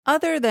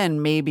Other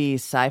than maybe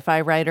sci-fi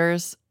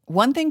writers,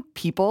 one thing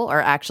people are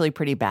actually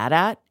pretty bad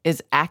at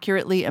is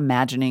accurately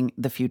imagining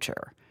the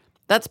future.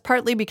 That's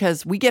partly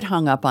because we get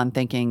hung up on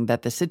thinking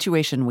that the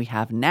situation we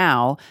have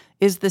now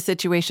is the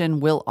situation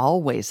we'll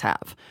always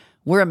have.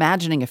 We're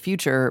imagining a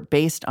future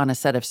based on a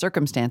set of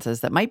circumstances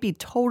that might be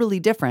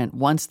totally different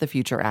once the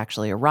future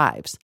actually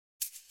arrives.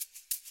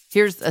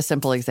 Here's a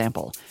simple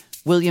example.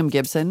 William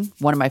Gibson,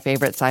 one of my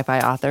favorite sci-fi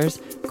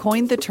authors,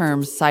 coined the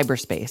term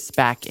cyberspace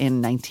back in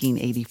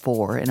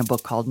 1984 in a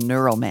book called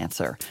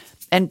Neuromancer,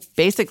 and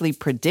basically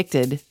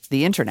predicted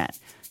the internet.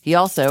 He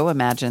also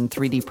imagined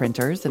 3D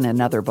printers in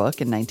another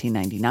book in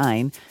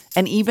 1999,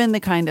 and even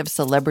the kind of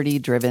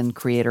celebrity-driven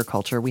creator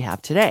culture we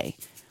have today.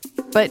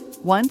 But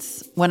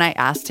once, when I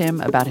asked him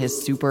about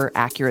his super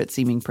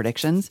accurate-seeming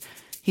predictions,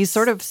 he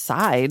sort of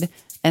sighed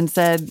and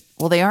said,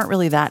 well, they aren't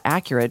really that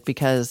accurate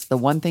because the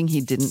one thing he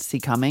didn't see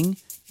coming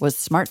was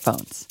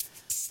smartphones.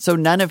 So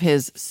none of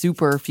his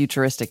super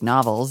futuristic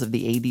novels of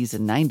the 80s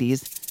and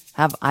 90s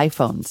have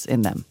iPhones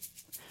in them.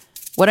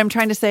 What I'm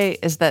trying to say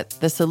is that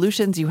the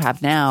solutions you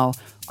have now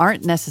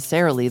aren't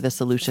necessarily the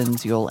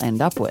solutions you'll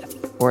end up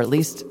with, or at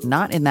least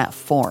not in that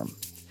form.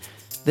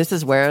 This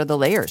is where the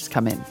layers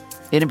come in.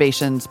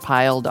 Innovations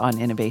piled on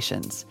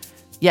innovations.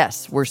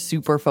 Yes, we're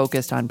super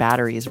focused on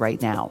batteries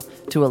right now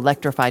to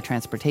electrify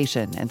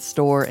transportation and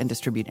store and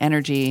distribute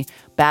energy,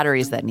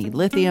 batteries that need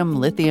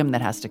lithium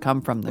that has to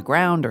come from the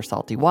ground or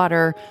salty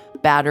water,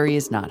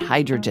 batteries, not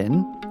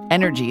hydrogen,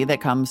 energy that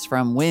comes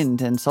from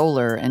wind and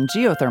solar and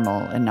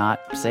geothermal and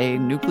not, say,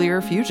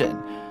 nuclear fusion.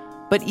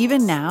 But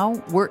even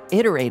now, we're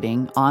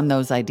iterating on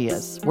those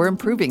ideas. We're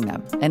improving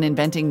them and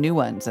inventing new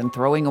ones and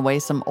throwing away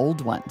some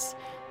old ones.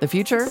 The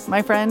future,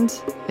 my friend,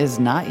 is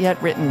not yet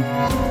written.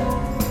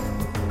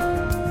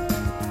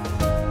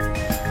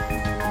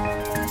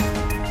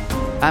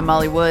 I'm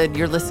Molly Wood.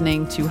 You're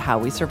listening to How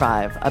We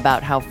Survive,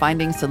 about how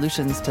finding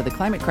solutions to the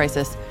climate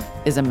crisis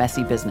is a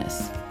messy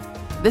business.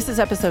 This is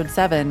episode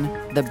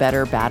 7, The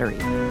Better Battery.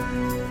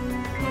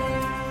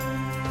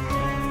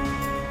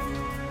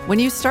 When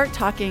you start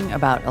talking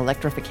about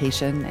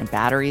electrification and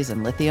batteries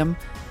and lithium,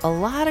 a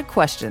lot of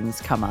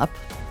questions come up.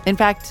 In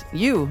fact,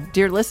 you,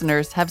 dear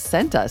listeners, have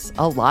sent us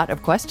a lot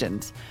of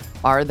questions.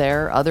 Are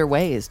there other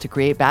ways to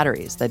create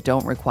batteries that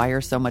don't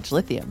require so much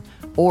lithium?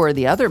 Or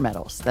the other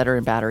metals that are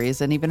in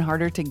batteries and even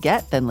harder to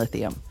get than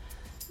lithium?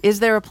 Is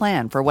there a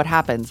plan for what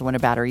happens when a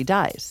battery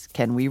dies?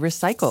 Can we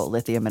recycle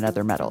lithium and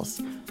other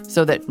metals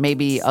so that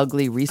maybe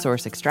ugly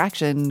resource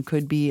extraction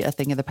could be a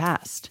thing of the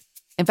past?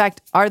 In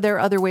fact, are there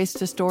other ways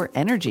to store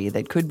energy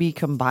that could be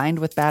combined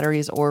with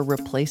batteries or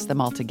replace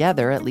them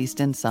altogether, at least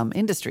in some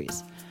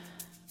industries?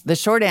 The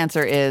short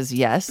answer is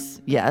yes,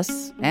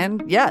 yes,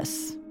 and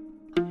yes.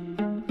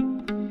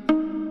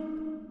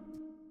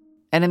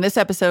 And in this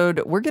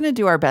episode, we're going to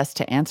do our best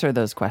to answer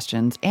those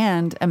questions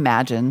and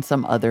imagine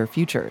some other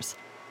futures,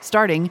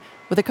 starting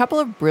with a couple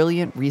of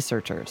brilliant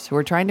researchers who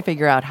are trying to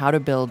figure out how to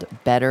build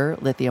better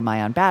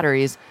lithium-ion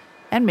batteries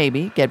and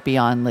maybe get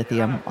beyond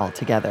lithium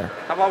altogether.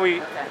 How about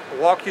we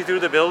walk you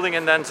through the building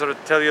and then sort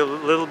of tell you a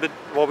little bit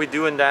what we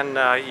do, and then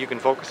you can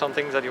focus on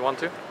things that you want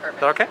to? Perfect. Is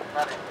that okay?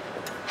 Love it.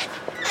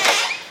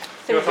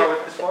 You want to start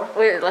with this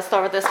one? Let's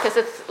start with this because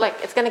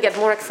it's going to get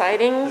more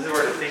exciting. This is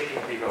where the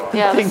thinking people are.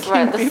 Yeah, that's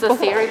right. This is the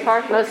theory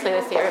part, mostly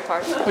the theory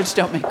part. Which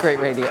don't make great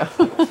radio.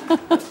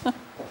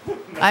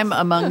 I'm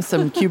among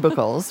some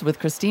cubicles with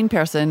Christine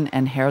Persson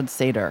and Harold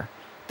Sader.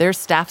 They're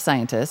staff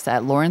scientists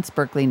at Lawrence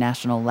Berkeley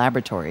National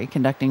Laboratory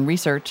conducting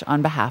research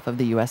on behalf of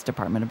the U.S.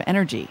 Department of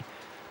Energy.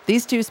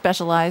 These two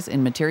specialize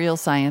in materials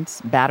science,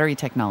 battery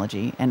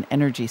technology, and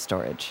energy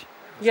storage.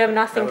 You have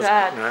nothing to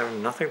add. I have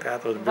nothing to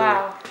add to the building.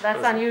 Wow,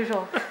 that's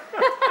unusual.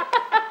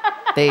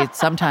 They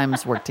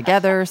sometimes work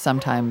together,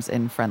 sometimes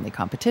in friendly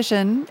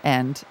competition,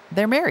 and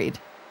they're married.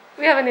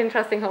 We have an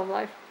interesting home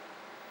life.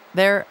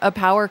 They're a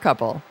power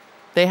couple.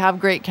 They have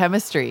great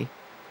chemistry.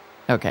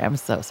 Okay, I'm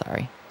so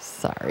sorry.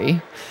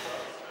 Sorry.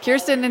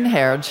 Kirsten and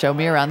Harold show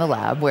me around the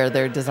lab where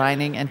they're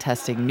designing and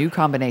testing new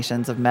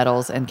combinations of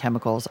metals and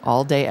chemicals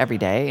all day, every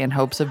day in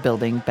hopes of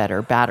building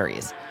better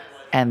batteries.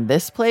 And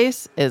this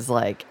place is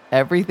like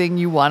everything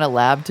you want a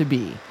lab to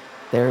be.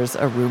 There's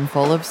a room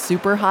full of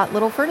super hot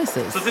little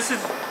furnaces. So this is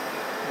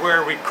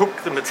where we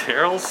cook the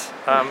materials.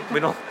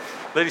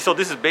 So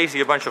this is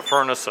basically a bunch of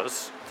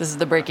furnaces. This is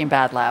the Breaking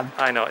Bad lab.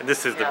 I know,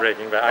 this is the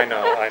Breaking Bad. I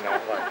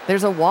know.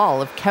 There's a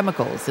wall of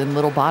chemicals in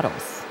little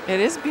bottles. It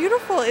is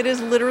beautiful. It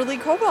is literally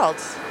cobalt.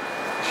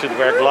 You should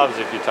wear gloves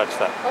if you touch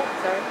that. Oh,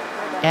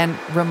 sorry. And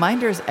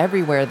reminders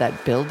everywhere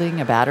that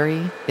building a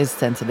battery is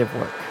sensitive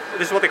work.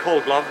 This is what they call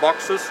glove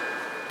boxes.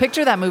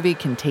 Picture that movie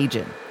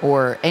Contagion,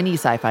 or any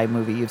sci-fi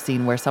movie you've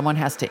seen where someone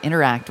has to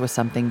interact with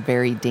something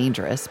very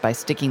dangerous by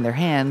sticking their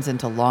hands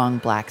into long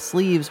black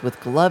sleeves with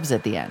gloves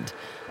at the end,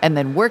 and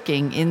then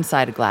working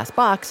inside a glass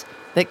box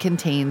that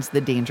contains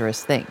the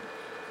dangerous thing.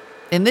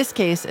 In this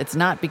case, it's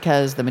not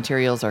because the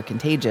materials are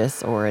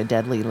contagious or a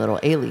deadly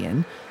little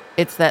alien.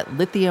 It's that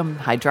lithium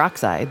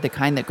hydroxide, the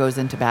kind that goes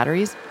into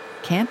batteries,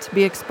 can't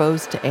be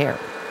exposed to air.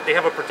 They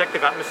have a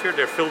protective atmosphere.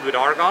 They're filled with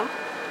argon,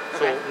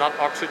 so not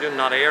oxygen,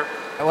 not air.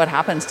 What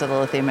happens to the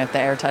lithium if the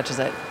air touches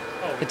it?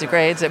 It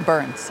degrades, it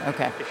burns.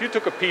 Okay. If you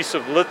took a piece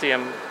of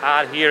lithium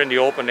out here in the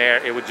open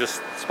air, it would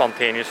just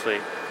spontaneously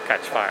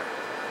catch fire.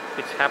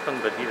 It's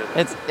happened, but he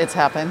doesn't. It's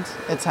happened.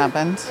 It's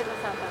happened.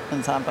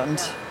 It's happened.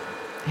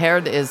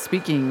 Herd is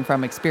speaking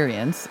from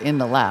experience in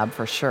the lab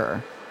for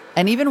sure.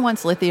 And even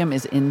once lithium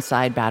is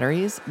inside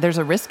batteries, there's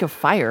a risk of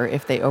fire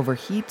if they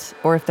overheat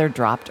or if they're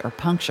dropped or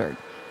punctured.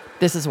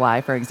 This is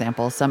why, for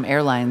example, some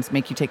airlines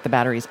make you take the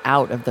batteries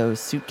out of those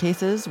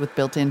suitcases with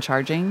built-in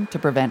charging to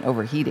prevent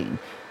overheating.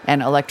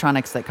 And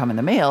electronics that come in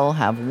the mail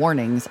have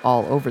warnings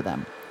all over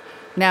them.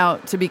 Now,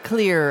 to be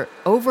clear,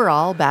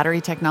 overall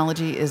battery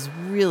technology is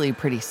really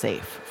pretty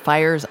safe.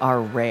 Fires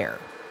are rare,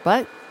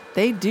 but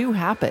they do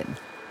happen.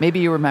 Maybe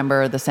you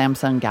remember the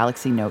Samsung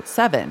Galaxy Note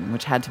 7,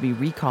 which had to be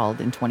recalled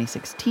in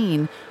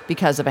 2016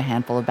 because of a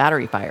handful of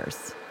battery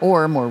fires.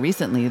 Or more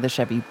recently, the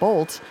Chevy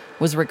Bolt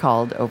was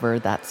recalled over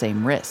that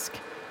same risk.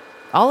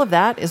 All of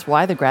that is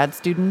why the grad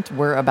student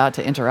we're about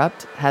to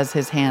interrupt has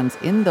his hands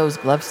in those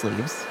glove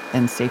sleeves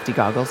and safety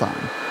goggles on.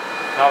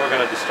 Now we're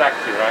going to distract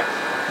you, right?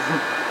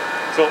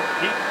 So,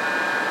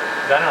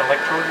 is that an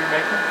electrode you're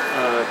making?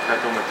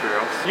 Cathode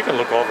materials. You can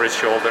look over his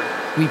shoulder.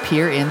 We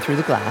peer in through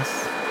the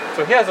glass.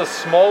 So he has a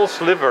small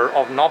sliver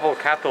of novel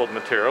cathode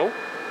material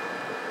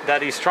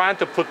that he's trying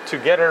to put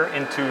together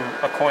into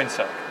a coin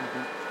cell.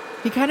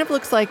 He kind of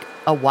looks like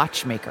a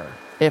watchmaker,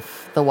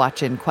 if the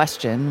watch in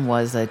question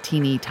was a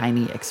teeny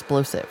tiny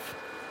explosive.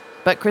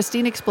 But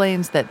Christine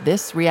explains that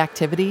this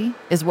reactivity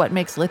is what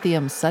makes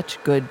lithium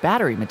such good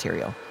battery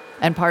material.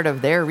 And part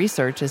of their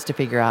research is to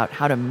figure out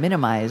how to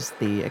minimize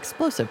the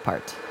explosive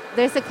part.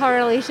 There's a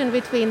correlation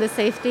between the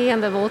safety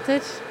and the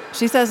voltage.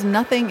 She says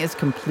nothing is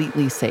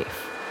completely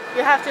safe.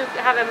 You have to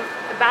have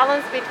a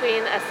balance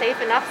between a safe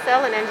enough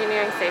cell and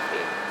engineering safety.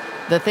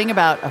 The thing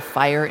about a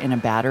fire in a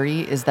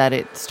battery is that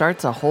it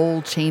starts a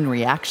whole chain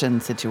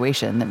reaction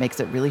situation that makes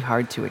it really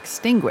hard to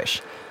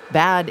extinguish.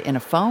 Bad in a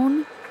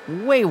phone,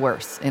 way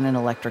worse in an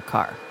electric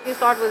car. You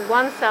start with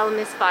one cell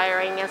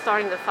misfiring and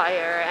starting the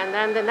fire, and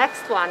then the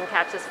next one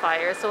catches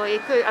fire. So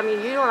it could,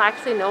 you don't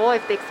actually know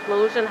if the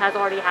explosion has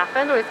already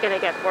happened or it's going to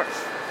get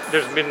worse.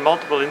 There's been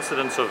multiple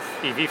incidents of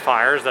EV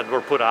fires that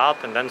were put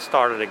out and then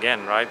started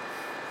again, right?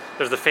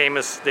 There's the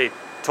famous, they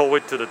tow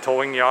it to the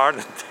towing yard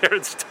and there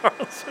it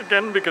starts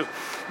again because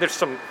there's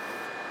some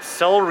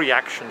cell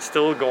reaction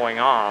still going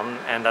on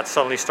and that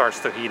suddenly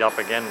starts to heat up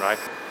again, right?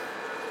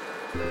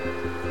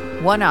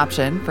 One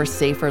option for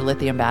safer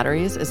lithium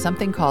batteries is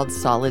something called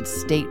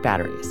solid-state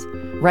batteries.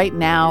 Right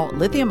now,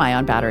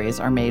 lithium-ion batteries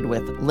are made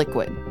with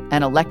liquid,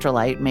 an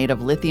electrolyte made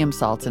of lithium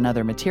salts and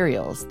other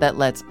materials that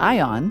lets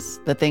ions,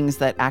 the things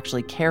that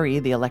actually carry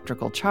the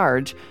electrical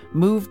charge,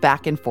 move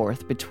back and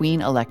forth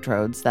between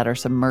electrodes that are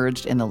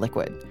submerged in the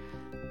liquid.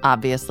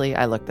 Obviously,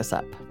 I looked this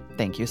up.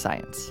 Thank you,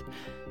 science.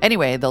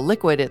 Anyway, the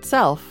liquid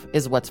itself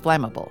is what's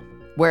flammable,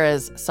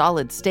 whereas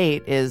solid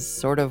state is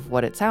sort of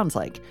what it sounds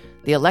like.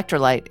 The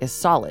electrolyte is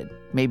solid,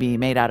 maybe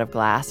made out of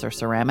glass or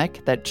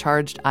ceramic that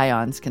charged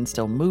ions can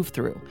still move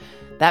through.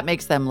 That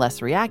makes them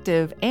less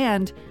reactive,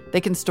 and they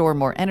can store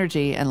more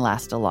energy and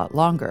last a lot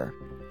longer.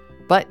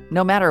 But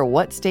no matter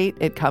what state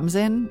it comes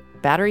in,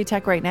 battery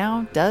tech right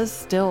now does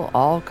still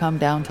all come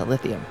down to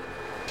lithium.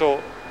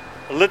 So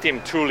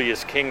lithium truly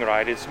is king,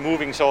 right? It's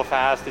moving so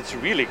fast, it's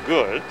really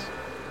good.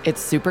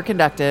 It's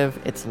superconductive,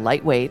 it's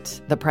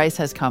lightweight, the price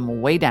has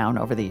come way down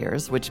over the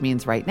years, which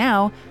means right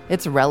now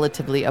it's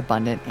relatively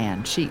abundant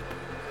and cheap.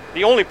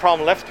 The only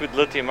problem left with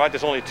lithium, right,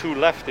 there's only two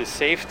left, is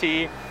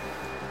safety.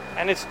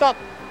 And it's not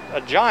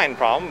a giant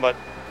problem, but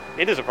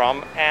it is a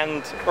problem,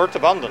 and earth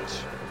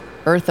abundance.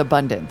 Earth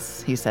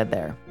abundance, he said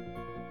there.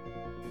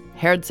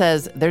 Herd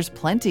says there's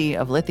plenty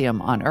of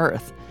lithium on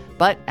Earth,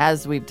 but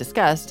as we've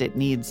discussed, it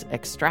needs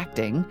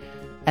extracting,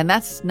 and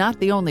that's not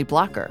the only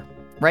blocker.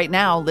 Right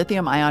now,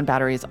 lithium-ion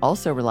batteries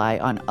also rely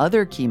on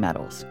other key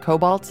metals,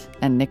 cobalt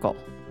and nickel,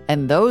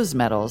 and those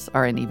metals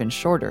are in even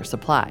shorter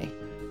supply.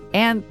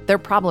 And they're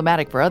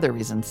problematic for other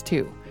reasons,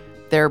 too.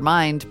 They're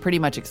mined pretty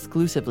much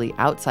exclusively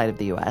outside of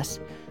the U.S.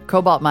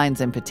 Cobalt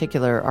mines in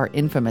particular are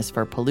infamous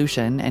for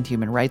pollution and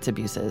human rights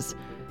abuses.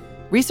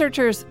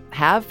 Researchers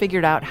have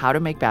figured out how to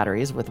make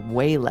batteries with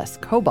way less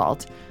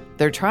cobalt.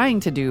 They're trying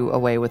to do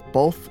away with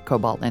both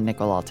cobalt and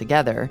nickel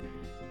altogether.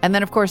 And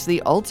then, of course,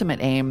 the ultimate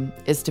aim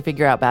is to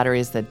figure out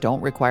batteries that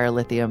don't require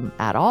lithium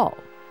at all.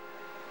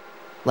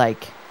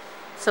 Like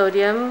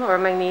Sodium or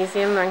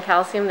magnesium or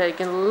calcium that you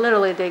can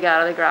literally dig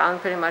out of the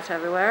ground pretty much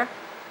everywhere.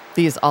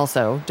 These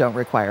also don't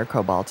require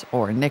cobalt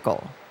or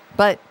nickel.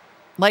 But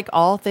like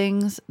all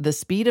things, the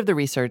speed of the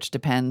research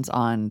depends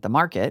on the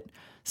market.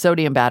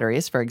 Sodium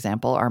batteries, for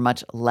example, are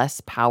much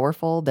less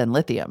powerful than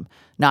lithium.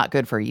 Not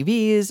good for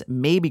EVs,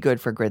 maybe good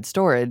for grid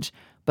storage,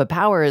 but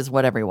power is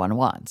what everyone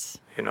wants.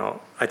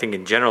 I think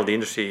in general the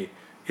industry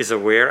is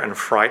aware and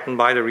frightened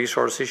by the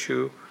resource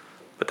issue,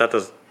 but that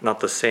is not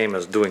the same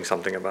as doing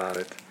something about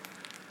it.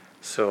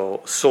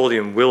 So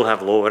sodium will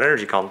have lower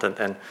energy content,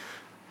 and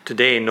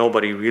today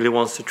nobody really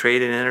wants to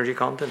trade in energy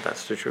content.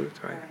 That's the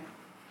truth, right?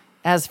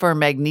 As for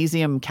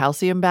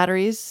magnesium-calcium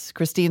batteries,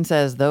 Christine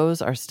says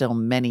those are still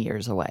many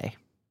years away.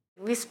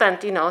 We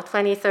spent,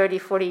 20, 30,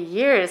 40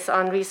 years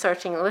on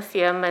researching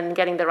lithium and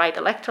getting the right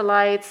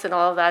electrolytes and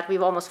all of that.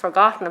 We've almost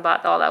forgotten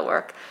about all that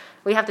work.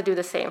 We have to do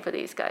the same for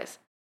these guys.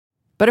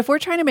 But if we're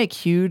trying to make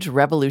huge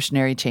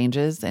revolutionary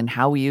changes in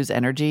how we use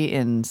energy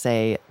in,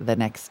 say, the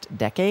next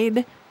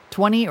decade,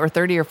 20 or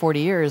 30 or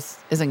 40 years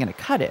isn't going to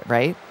cut it,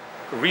 right?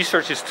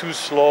 Research is too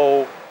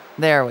slow.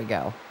 There we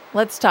go.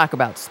 Let's talk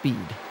about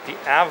speed. The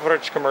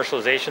average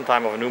commercialization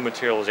time of a new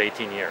material is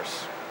 18 years.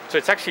 So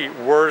it's actually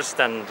worse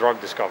than drug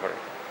discovery.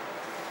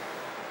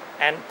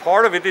 And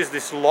part of it is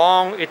this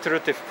long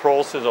iterative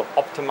process of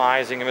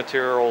optimizing a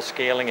material,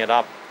 scaling it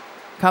up.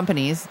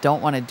 Companies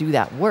don't want to do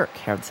that work,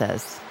 Herd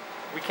says.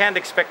 We can't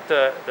expect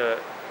the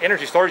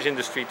energy storage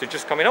industry to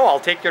just come in, I'll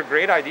take your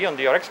great idea on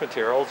DRX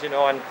materials, and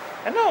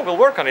no, we'll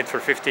work on it for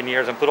 15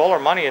 years and put all our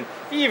money in,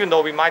 even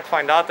though we might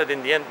find out that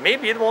in the end,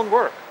 maybe it won't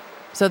work.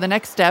 So the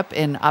next step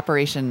in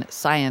Operation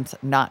Science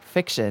Not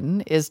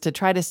Fiction is to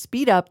try to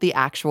speed up the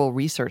actual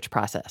research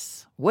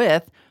process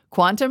with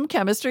quantum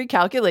chemistry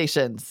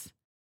calculations.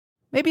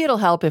 Maybe it'll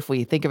help if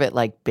we think of it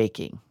like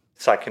baking.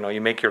 It's like,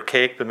 you make your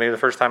cake, but maybe the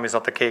first time it's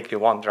not the cake you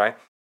want, right?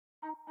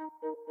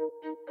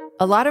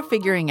 A lot of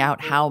figuring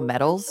out how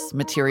metals,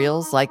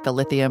 materials like the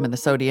lithium and the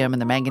sodium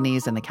and the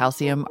manganese and the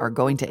calcium are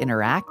going to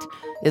interact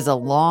is a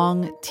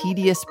long,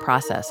 tedious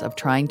process of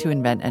trying to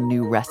invent a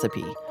new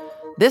recipe.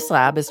 This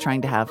lab is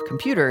trying to have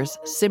computers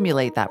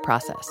simulate that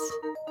process.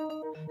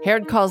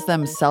 Herd calls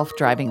them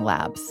self-driving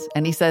labs,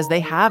 and he says they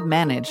have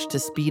managed to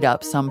speed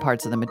up some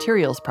parts of the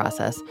materials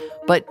process,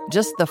 but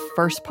just the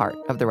first part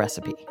of the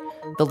recipe,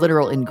 the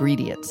literal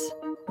ingredients.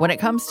 When it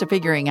comes to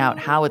figuring out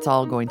how it's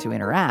all going to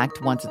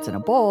interact once it's in a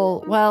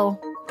bowl,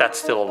 well, that's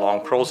still a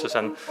long process,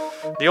 and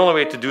the only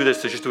way to do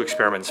this is just do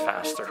experiments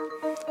faster.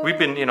 We've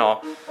been,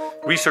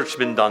 research has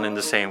been done in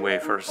the same way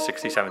for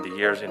 60, 70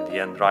 years in the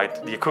end, right?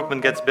 The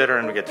equipment gets better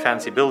and we get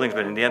fancy buildings,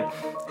 but in the end,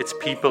 it's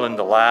people in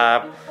the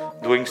lab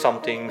doing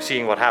something,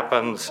 seeing what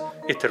happens,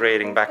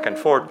 iterating back and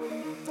forth.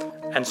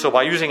 And so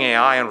by using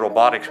AI and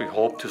robotics, we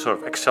hope to sort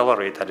of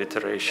accelerate that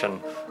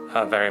iteration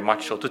very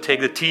much so, to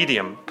take the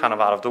tedium kind of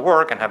out of the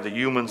work and have the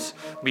humans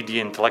be the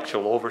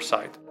intellectual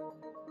oversight.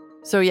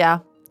 So yeah,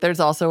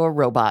 there's also a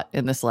robot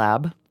in this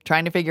lab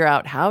trying to figure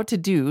out how to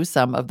do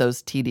some of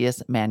those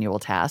tedious manual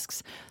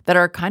tasks that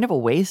are kind of a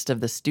waste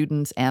of the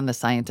students' and the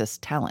scientists'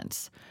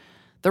 talents.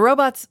 The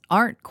robots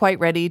aren't quite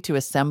ready to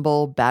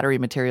assemble battery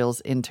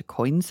materials into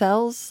coin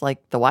cells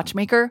like the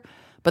watchmaker,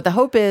 but the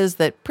hope is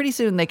that pretty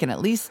soon they can at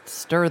least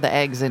stir the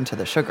eggs into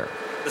the sugar.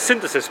 The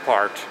synthesis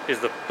part is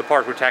the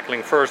part we're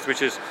tackling first,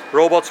 which is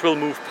robots will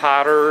move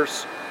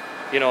powders,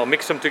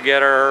 mix them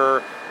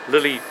together,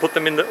 literally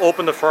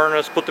open the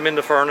furnace, put them in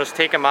the furnace,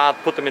 take them out,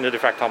 put them in the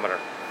diffractometer.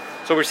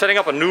 So we're setting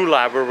up a new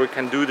lab where we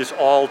can do this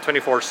all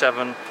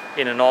 24/7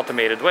 in an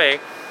automated way.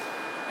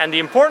 And the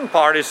important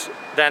part is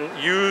then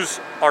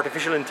use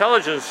artificial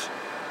intelligence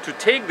to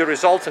take the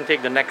results and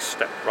take the next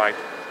step, right?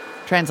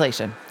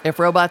 Translation. If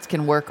robots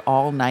can work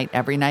all night,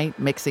 every night,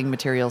 mixing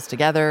materials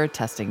together,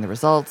 testing the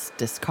results,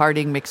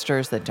 discarding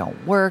mixtures that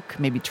don't work,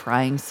 maybe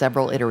trying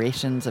several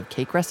iterations of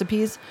cake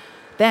recipes,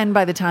 then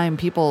by the time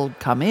people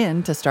come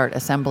in to start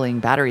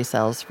assembling battery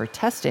cells for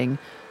testing,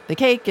 the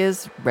cake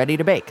is ready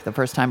to bake the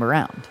first time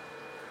around.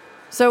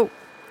 So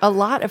a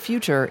lot of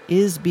future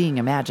is being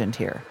imagined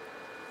here.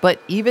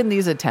 But even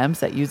these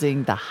attempts at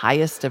using the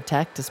highest of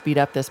tech to speed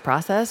up this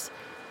process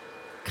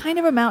kind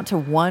of amount to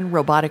one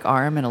robotic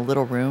arm in a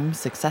little room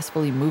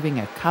successfully moving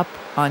a cup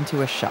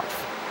onto a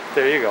shelf.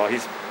 There you go.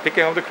 He's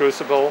picking up the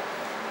crucible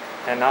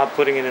and now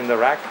putting it in the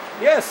rack.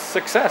 Yes,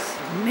 success.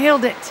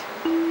 Nailed it.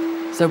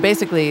 So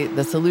basically,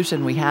 the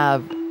solution we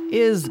have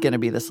is going to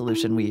be the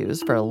solution we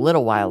use for a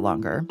little while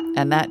longer.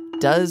 And that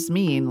does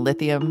mean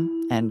lithium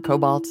and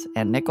cobalt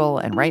and nickel.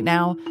 And right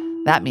now,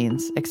 that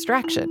means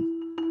extraction.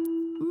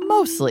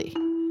 Mostly.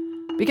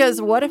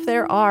 Because what if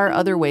there are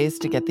other ways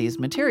to get these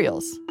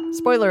materials?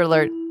 Spoiler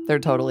alert, there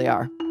totally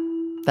are.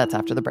 That's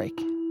after the break.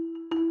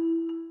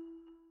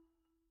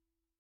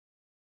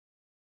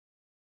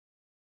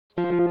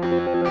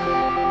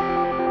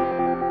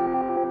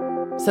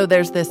 So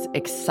there's this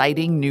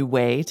exciting new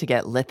way to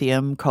get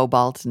lithium,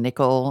 cobalt,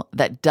 nickel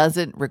that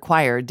doesn't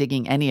require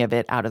digging any of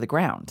it out of the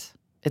ground.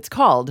 It's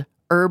called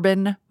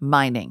urban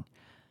mining,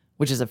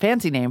 which is a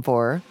fancy name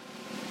for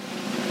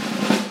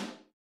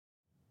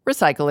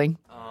recycling.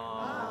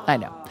 I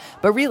know.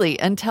 But really,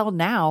 until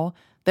now,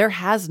 there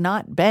has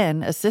not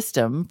been a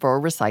system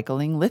for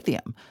recycling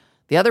lithium.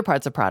 The other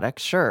parts of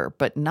products, sure,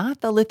 but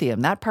not the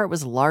lithium. That part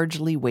was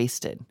largely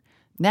wasted.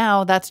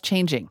 Now that's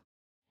changing.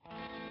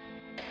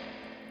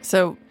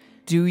 So,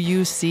 do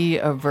you see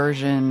a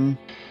version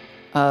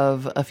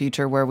of a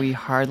future where we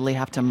hardly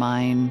have to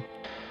mine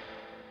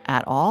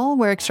at all,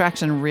 where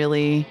extraction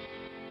really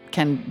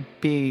can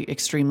be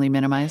extremely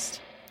minimized?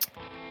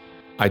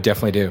 I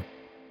definitely do.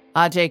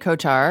 Ajay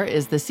Kochar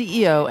is the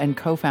CEO and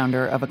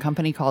co-founder of a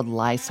company called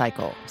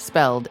Li-Cycle,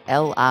 spelled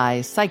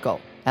L-I Cycle,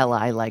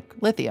 L-I like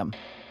lithium.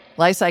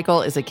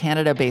 Li-Cycle is a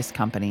Canada-based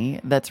company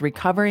that's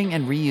recovering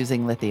and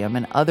reusing lithium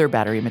and other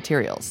battery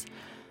materials.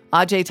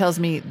 Ajay tells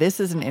me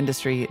this is an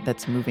industry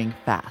that's moving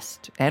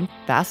fast, and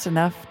fast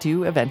enough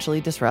to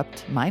eventually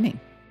disrupt mining.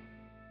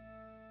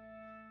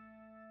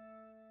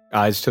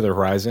 Eyes to the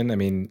horizon. I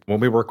mean, when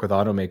we work with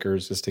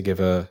automakers, just to give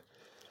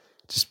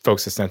just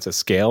folks a sense of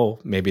scale,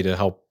 maybe to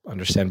help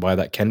understand why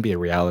that can be a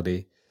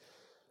reality.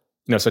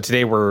 So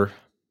today we're,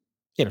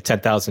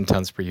 10,000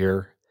 tons per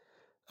year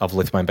of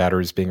lithium-ion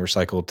batteries being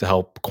recycled. To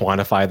help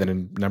quantify the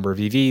number of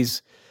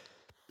EVs,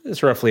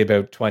 it's roughly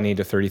about 20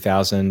 to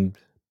 30,000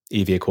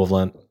 EV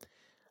equivalent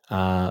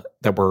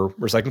that we're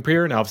recycling per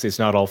year. And obviously, it's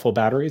not all full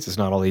batteries. It's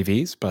not all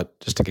EVs, but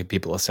just to give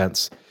people a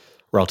sense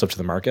relative to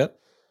the market.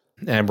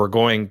 And we're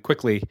going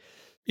quickly,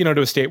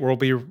 to a state where we'll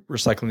be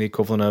recycling the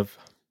equivalent of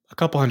a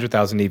couple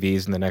 100,000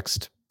 EVs in the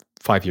next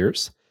 5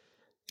 years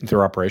into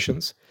our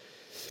operations.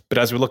 But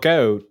as we look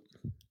out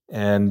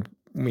and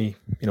we,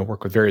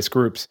 work with various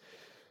groups,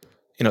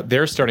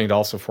 they're starting to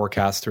also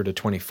forecast through to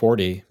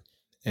 2040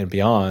 and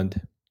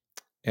beyond.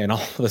 And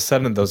all of a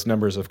sudden, those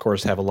numbers, of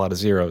course, have a lot of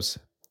zeros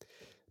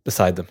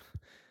beside them.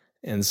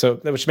 And so,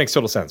 which makes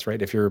total sense,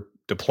 right? If you're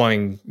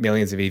deploying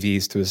millions of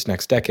EVs to this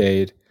next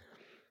decade,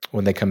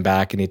 when they come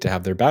back and need to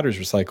have their batteries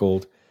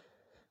recycled,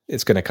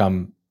 it's going to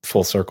come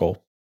full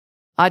circle.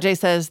 Ajay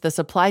says the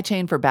supply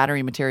chain for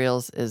battery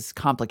materials is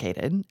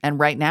complicated, and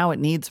right now it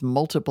needs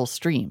multiple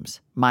streams: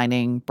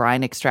 mining,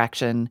 brine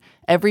extraction,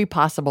 every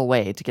possible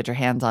way to get your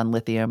hands on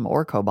lithium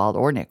or cobalt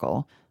or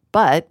nickel.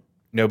 But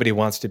nobody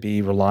wants to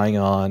be relying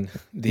on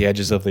the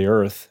edges of the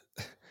earth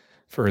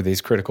for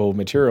these critical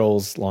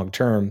materials long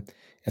term.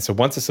 And so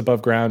once it's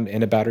above ground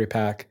in a battery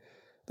pack,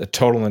 the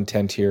total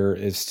intent here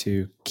is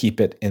to keep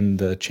it in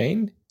the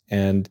chain.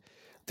 And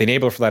the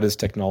enabler for that is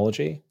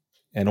technology.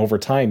 And over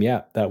time,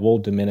 that will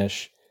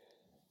diminish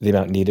the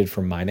amount needed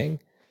for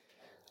mining.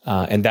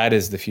 And that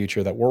is the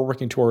future that we're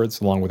working towards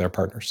along with our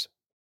partners.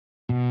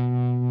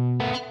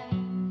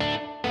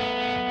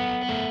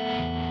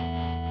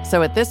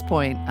 So at this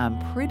point, I'm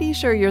pretty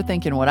sure you're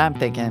thinking what I'm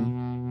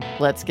thinking.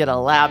 Let's get a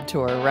lab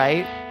tour,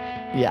 right?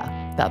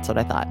 Yeah, that's what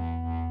I thought.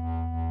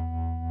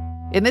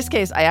 In this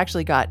case, I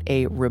actually got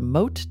a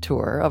remote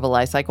tour of a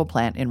Li-Cycle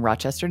plant in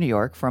Rochester, New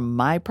York from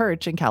my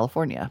perch in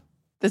California.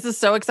 This is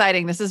so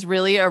exciting. This is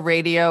really a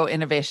radio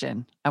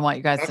innovation. I want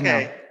you guys to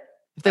know.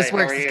 If this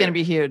works, it's going to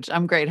be huge.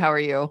 I'm great. How are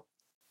you?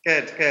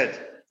 Good.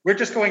 We're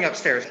just going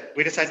upstairs.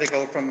 We decided to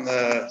go from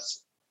the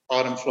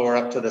bottom floor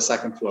up to the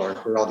second floor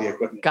for all the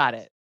equipment. Got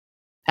it.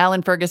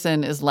 Alan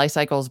Ferguson is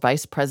Li-Cycle's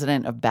vice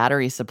president of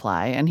battery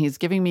supply, and he's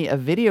giving me a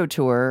video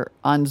tour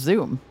on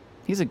Zoom.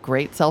 He's a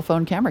great cell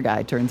phone camera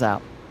guy, turns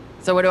out.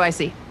 So what do I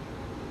see?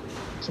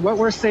 So what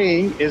we're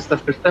seeing is the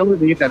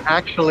facility that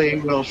actually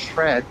will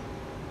shred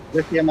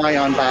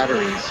lithium-ion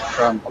batteries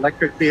from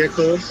electric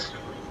vehicles,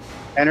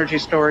 energy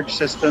storage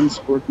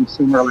systems, or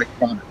consumer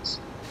electronics.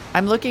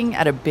 I'm looking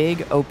at a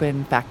big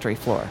open factory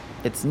floor.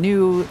 It's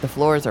new, the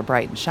floors are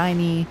bright and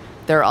shiny.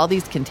 There are all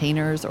these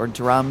containers or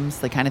drums,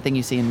 the kind of thing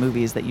you see in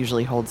movies that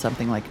usually hold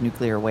something like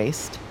nuclear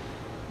waste.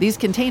 These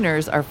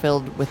containers are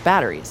filled with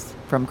batteries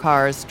from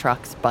cars,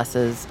 trucks,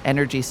 buses,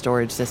 energy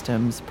storage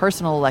systems,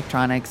 personal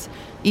electronics,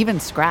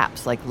 even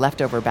scraps like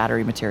leftover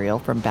battery material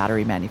from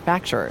battery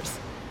manufacturers.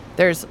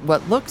 There's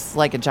what looks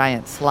like a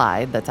giant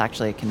slide that's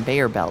actually a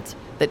conveyor belt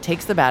that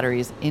takes the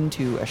batteries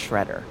into a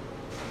shredder.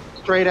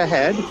 Straight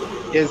ahead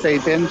is a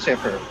bin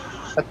tipper,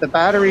 but the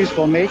batteries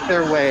will make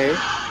their way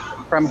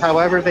from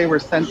however they were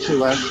sent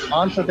to us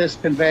onto this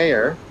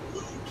conveyor.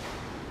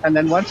 And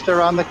then once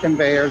they're on the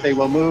conveyor, they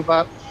will move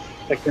up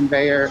the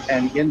conveyor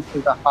and into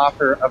the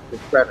hopper of the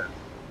shredder.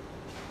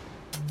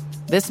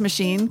 This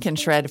machine can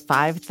shred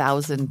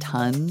 5,000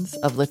 tons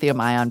of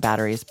lithium-ion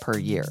batteries per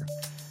year.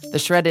 The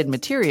shredded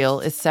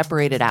material is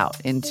separated out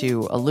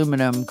into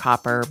aluminum,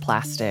 copper,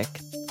 plastic.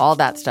 All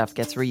that stuff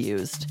gets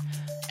reused.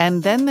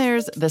 And then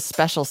there's the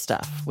special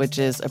stuff, which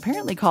is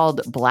apparently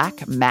called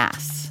black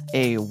mass,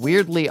 a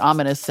weirdly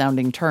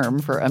ominous-sounding term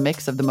for a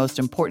mix of the most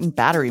important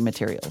battery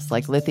materials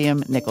like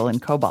lithium, nickel,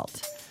 and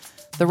cobalt.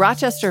 The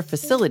Rochester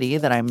facility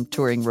that I'm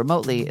touring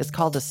remotely is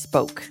called a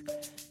spoke.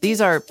 These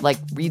are like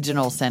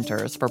regional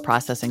centers for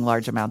processing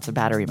large amounts of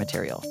battery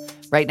material.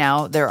 Right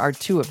now, there are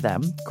 2 of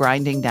them,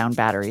 grinding down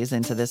batteries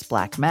into this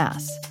black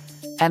mass.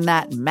 And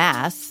that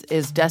mass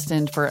is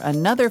destined for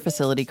another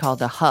facility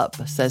called a hub,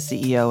 says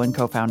CEO and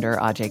co-founder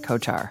Ajay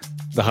Kochar.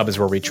 The hub is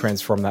where we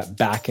transform that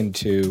back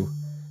into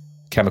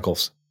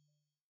chemicals.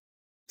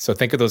 So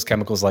think of those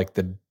chemicals like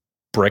the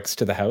bricks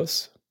to the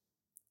house.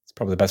 It's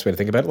probably the best way to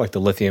think about it, like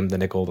the lithium, the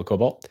nickel, the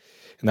cobalt.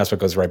 And that's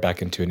what goes right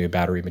back into a new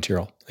battery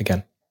material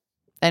again.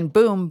 And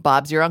boom,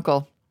 Bob's your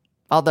uncle.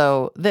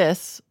 Although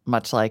this,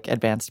 much like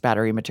advanced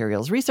battery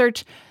materials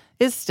research,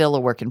 is still a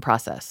work in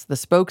process. The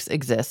spokes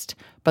exist,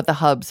 but the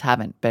hubs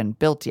haven't been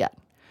built yet.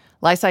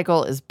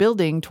 Li-Cycle is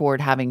building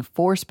toward having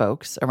 4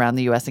 spokes around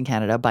the US and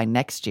Canada by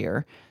next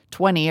year,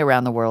 20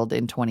 around the world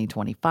in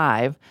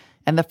 2025,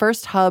 and the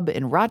first hub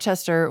in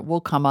Rochester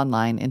will come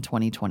online in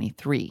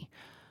 2023.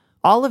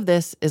 All of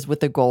this is with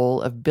the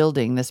goal of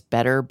building this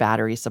better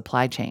battery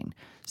supply chain,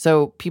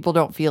 so people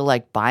don't feel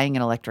like buying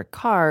an electric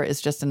car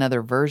is just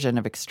another version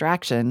of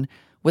extraction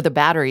with a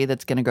battery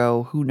that's going to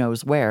go who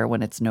knows where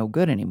when it's no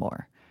good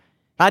anymore.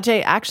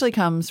 Ajay actually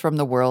comes from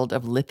the world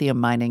of lithium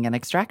mining and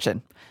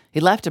extraction. He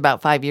left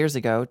about 5 years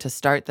ago to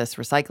start this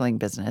recycling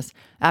business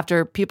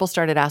after people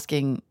started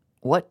asking,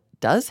 what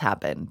does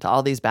happen to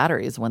all these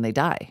batteries when they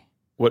die?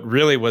 What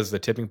really was the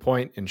tipping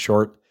point, in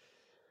short,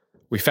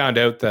 we found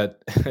out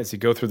that as you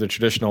go through the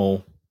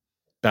traditional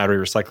battery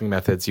recycling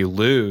methods, you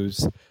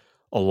lose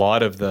a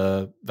lot of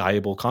the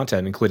valuable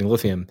content, including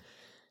lithium.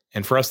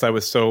 And for us, that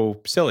was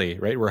so silly,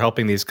 right? We're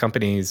helping these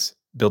companies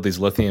build these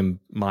lithium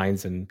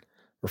mines and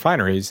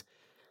refineries.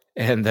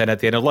 And then at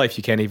the end of life,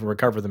 you can't even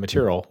recover the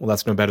material. Well,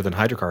 that's no better than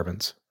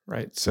hydrocarbons,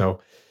 right?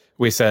 So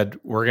we said,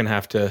 we're going to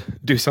have to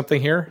do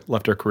something here,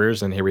 left our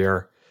careers, and here we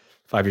are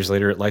 5 years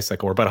later at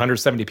Lifecycle. We're about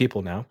 170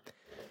 people now,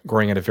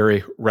 growing at a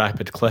very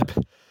rapid clip,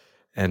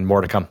 and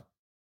more to come.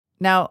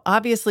 Now,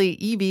 obviously,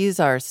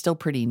 EVs are still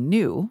pretty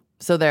new,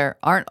 so there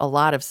aren't a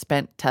lot of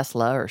spent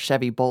Tesla or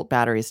Chevy Bolt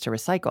batteries to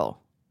recycle.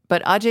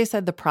 But Ajay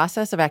said the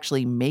process of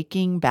actually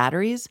making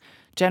batteries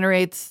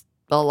generates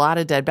a lot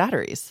of dead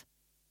batteries.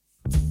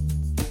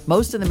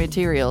 Most of the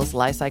materials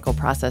Li-Cycle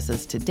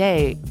processes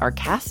today are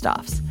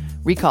cast-offs,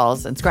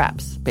 recalls, and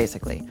scraps,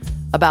 basically.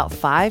 About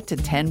 5 to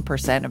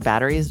 10% of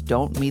batteries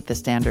don't meet the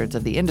standards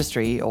of the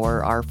industry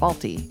or are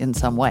faulty in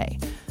some way.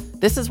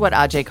 This is what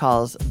Ajay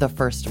calls the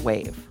first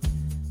wave.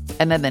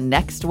 And then the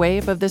next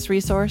wave of this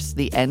resource,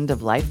 the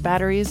end-of-life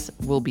batteries,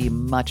 will be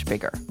much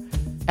bigger.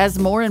 As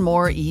more and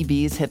more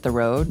EVs hit the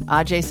road,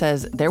 Ajay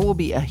says there will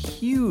be a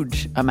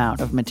huge amount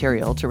of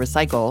material to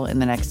recycle in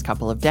the next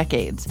couple of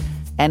decades,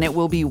 and it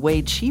will be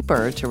way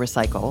cheaper to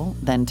recycle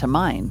than to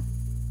mine.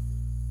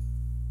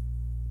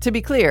 To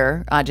be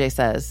clear, Ajay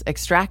says,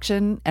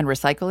 extraction and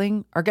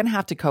recycling are going to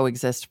have to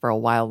coexist for a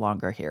while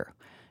longer here.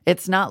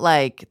 It's not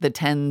like the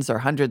tens or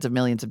hundreds of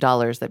millions of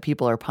dollars that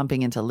people are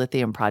pumping into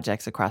lithium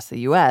projects across the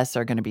U.S.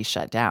 are going to be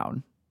shut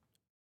down.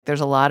 There's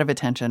a lot of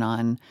attention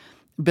on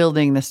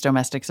building this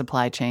domestic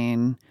supply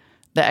chain,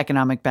 the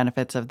economic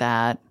benefits of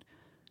that.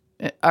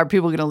 Are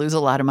people going to lose a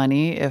lot of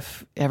money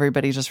if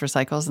everybody just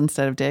recycles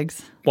instead of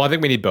digs? Well, I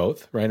think we need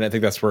both, right? And I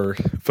think that's where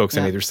folks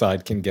on either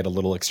side can get a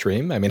little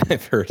extreme. I mean,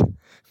 I've heard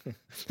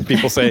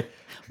people say,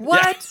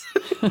 what?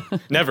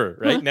 Never,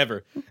 right?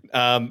 Never.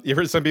 You've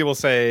heard some people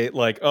say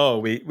like,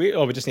 we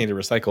just need to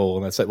recycle.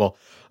 And that's it. Well,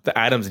 the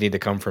atoms need to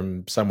come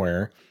from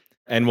somewhere.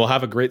 And we'll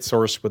have a great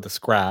source with the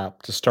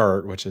scrap to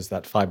start, which is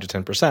that 5 to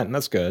 10%. And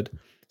that's good.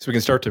 So we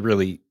can start to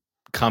really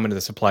come into the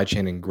supply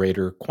chain in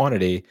greater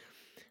quantity.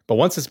 But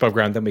once it's above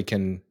ground, then we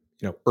can,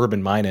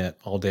 urban mine it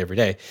all day, every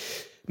day.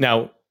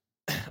 Now,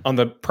 on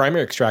the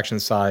primary extraction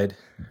side,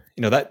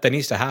 that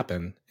needs to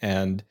happen.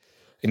 And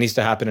it needs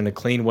to happen in a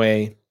clean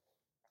way,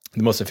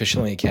 the most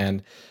efficiently it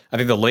can. I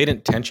think the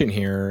latent tension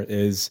here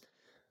is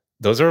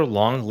those are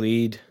long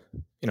lead,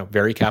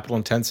 very capital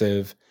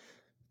intensive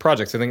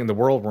projects. I think in the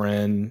world we're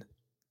in,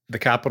 the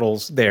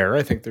capital's there.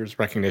 I think there's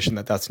recognition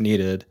that that's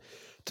needed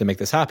to make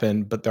this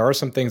happen. But there are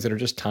some things that are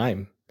just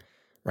time,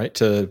 right?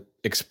 To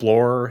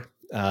explore,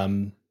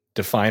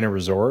 define a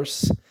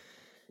resource,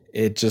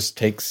 it just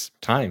takes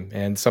time.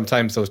 And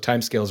sometimes those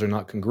timescales are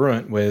not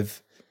congruent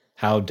with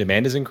how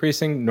demand is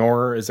increasing,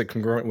 nor is it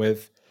congruent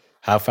with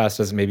how fast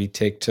does it maybe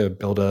take to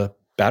build a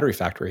battery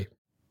factory.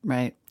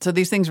 Right. So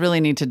these things really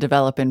need to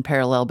develop in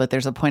parallel, but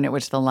there's a point at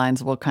which the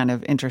lines will kind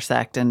of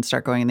intersect and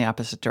start going in the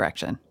opposite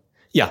direction.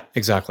 Yeah,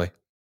 exactly.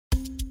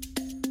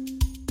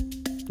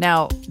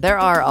 Now, there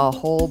are a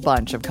whole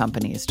bunch of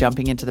companies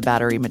jumping into the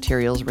battery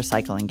materials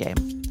recycling game.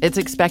 It's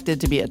expected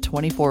to be a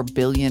 $24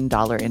 billion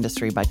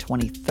industry by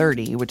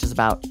 2030, which is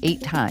about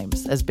 8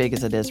 times as big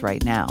as it is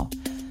right now.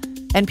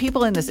 And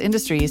people in this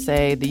industry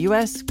say the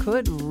U.S.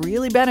 could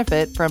really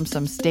benefit from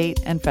some state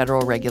and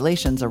federal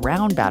regulations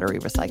around battery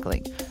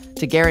recycling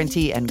to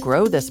guarantee and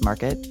grow this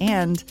market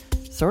and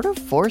sort of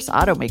force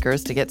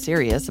automakers to get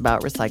serious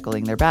about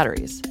recycling their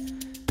batteries.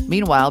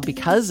 Meanwhile,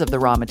 because of the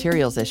raw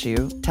materials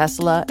issue,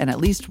 Tesla and at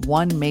least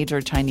one major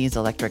Chinese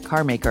electric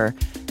car maker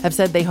have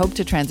said they hope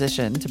to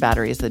transition to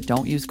batteries that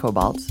don't use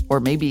cobalt or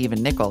maybe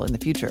even nickel in the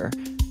future.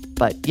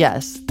 But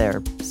yes,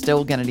 they're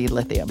still going to need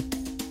lithium.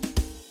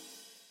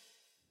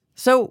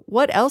 So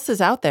what else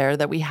is out there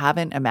that we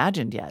haven't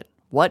imagined yet?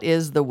 What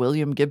is the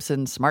William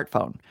Gibson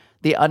smartphone?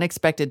 The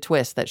unexpected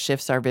twist that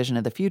shifts our vision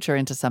of the future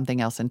into something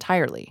else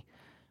entirely?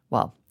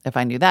 Well, if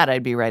I knew that,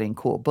 I'd be writing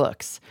cool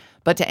books.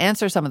 But to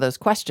answer some of those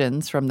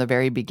questions from the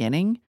very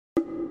beginning,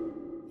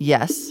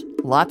 yes,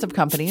 lots of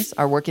companies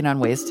are working on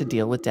ways to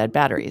deal with dead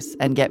batteries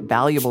and get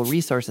valuable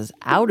resources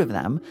out of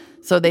them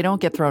so they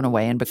don't get thrown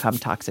away and become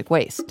toxic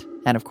waste.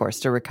 And of course,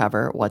 to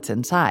recover what's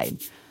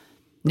inside.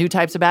 New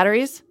types of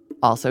batteries?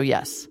 Also,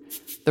 yes.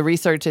 The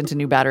research into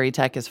new battery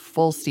tech is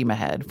full steam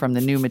ahead, from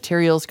the new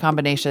materials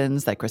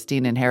combinations that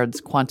Christine and Herod's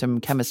quantum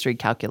chemistry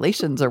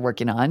calculations are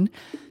working on,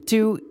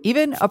 to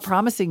even a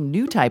promising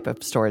new type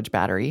of storage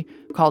battery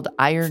called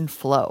iron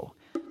flow.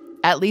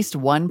 At least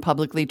one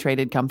publicly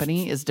traded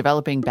company is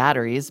developing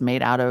batteries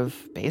made out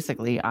of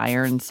basically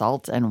iron,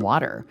 salt, and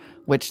water,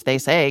 which they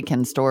say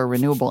can store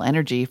renewable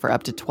energy for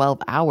up to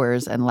 12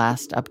 hours and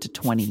last up to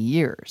 20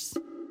 years.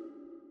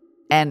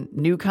 And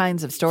new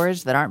kinds of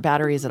storage that aren't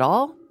batteries at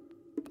all?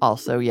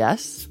 Also,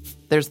 yes.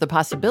 There's the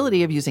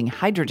possibility of using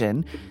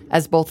hydrogen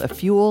as both a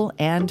fuel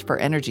and for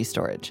energy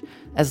storage,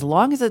 as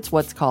long as it's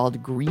what's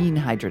called green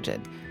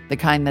hydrogen, the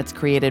kind that's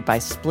created by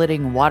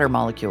splitting water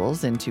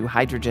molecules into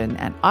hydrogen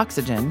and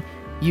oxygen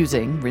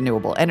using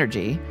renewable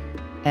energy,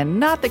 and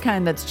not the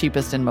kind that's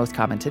cheapest and most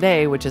common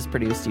today, which is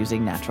produced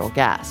using natural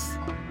gas.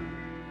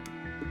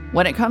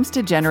 When it comes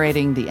to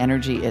generating the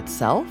energy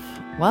itself,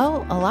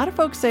 well, a lot of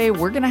folks say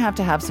we're going to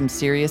have some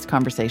serious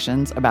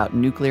conversations about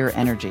nuclear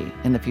energy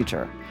in the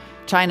future.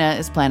 China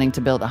is planning to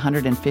build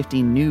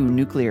 150 new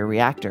nuclear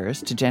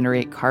reactors to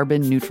generate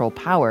carbon-neutral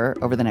power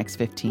over the next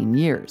 15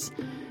 years.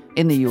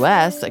 In the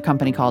U.S., a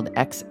company called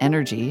X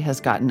Energy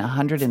has gotten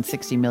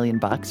 $160 million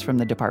from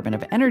the Department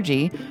of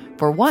Energy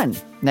for one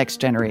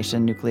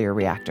next-generation nuclear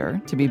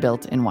reactor to be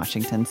built in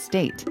Washington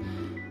state.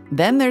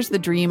 Then there's the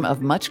dream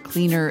of much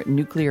cleaner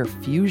nuclear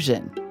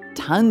fusion.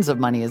 Tons of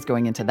money is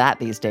going into that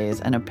these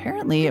days, and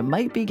apparently it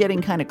might be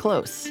getting kind of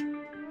close.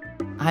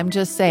 I'm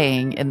just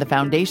saying, in the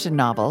Foundation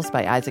novels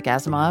by Isaac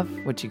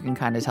Asimov, which you can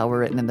kind of tell were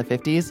written in the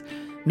 50s,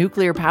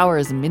 nuclear power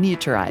is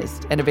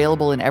miniaturized and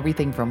available in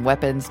everything from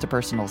weapons to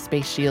personal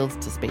space shields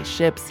to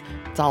spaceships.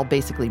 It's all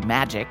basically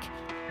magic.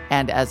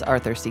 And as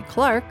Arthur C.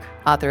 Clarke,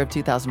 author of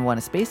 2001: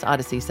 A Space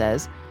Odyssey,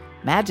 says,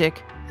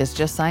 magic is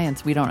just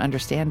science we don't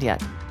understand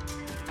yet.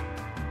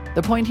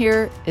 The point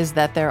here is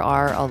that there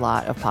are a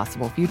lot of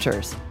possible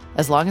futures,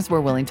 as long as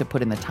we're willing to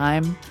put in the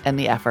time and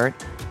the effort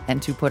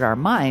and to put our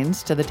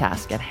minds to the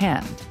task at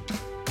hand.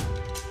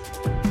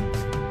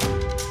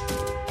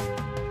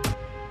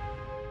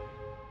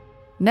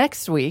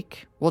 Next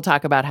week, we'll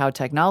talk about how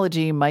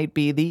technology might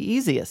be the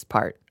easiest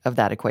part of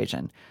that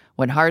equation,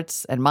 when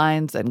hearts and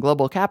minds and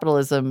global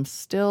capitalism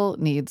still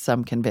need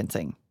some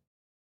convincing.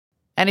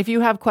 And if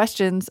you have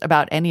questions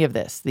about any of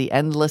this, the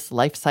endless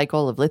life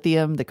cycle of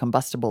lithium, the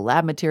combustible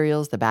lab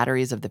materials, the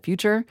batteries of the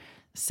future,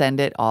 send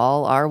it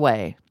all our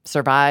way.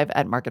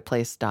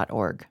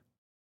 survive@marketplace.org.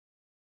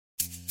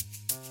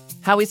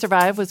 How We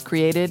Survive was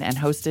created and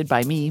hosted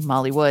by me,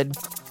 Molly Wood.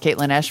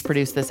 Caitlin Esch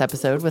produced this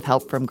episode with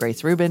help from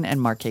Grace Rubin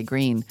and Mark K.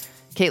 Green.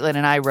 Caitlin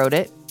and I wrote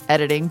it,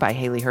 editing by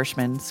Haley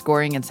Hirschman,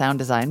 scoring and sound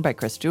design by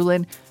Chris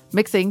Julin,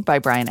 mixing by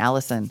Brian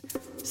Allison.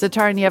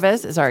 Sitar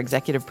Nieves is our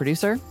executive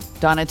producer.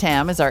 Donna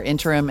Tam is our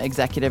interim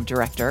executive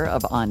director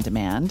of On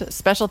Demand.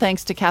 Special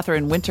thanks to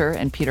Catherine Winter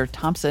and Peter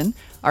Thompson.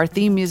 Our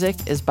theme music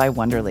is by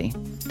Wonderly.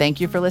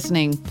 Thank you for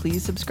listening.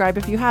 Please subscribe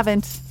if you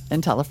haven't,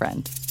 and tell a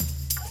friend.